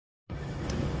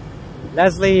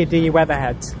Leslie D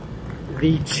Weatherhead,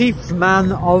 the chief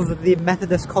man of the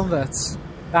Methodist converts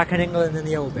back in England in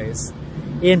the old days.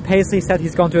 Ian Paisley said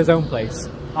he's gone to his own place,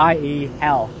 i.e.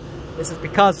 hell. This is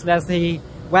because Leslie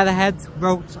Weatherhead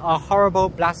wrote a horrible,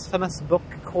 blasphemous book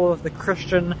called The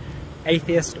Christian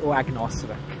Atheist or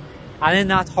Agnostic. And in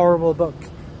that horrible book,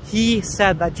 he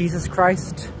said that Jesus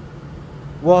Christ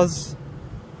was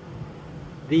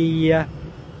the...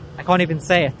 I can't even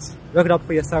say it. Look it up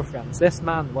for yourself, friends. This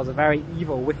man was a very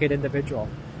evil, wicked individual.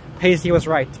 Paisley was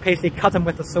right. Paisley cut him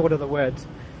with the sword of the word.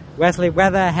 Leslie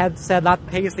Weatherhead said that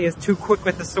Paisley is too quick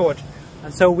with the sword.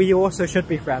 And so we also should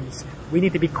be, friends. We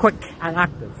need to be quick and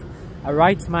active. A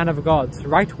right man of God, a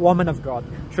right woman of God,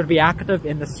 should be active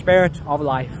in the spirit of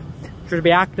life. Should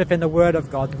be active in the word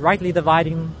of God, rightly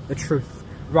dividing the truth.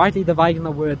 Rightly dividing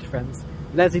the word, friends.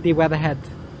 Leslie D. Weatherhead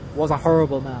was a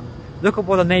horrible man. Look at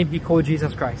what a name he called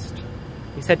Jesus Christ.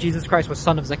 He said Jesus Christ was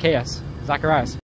son of Zacharias.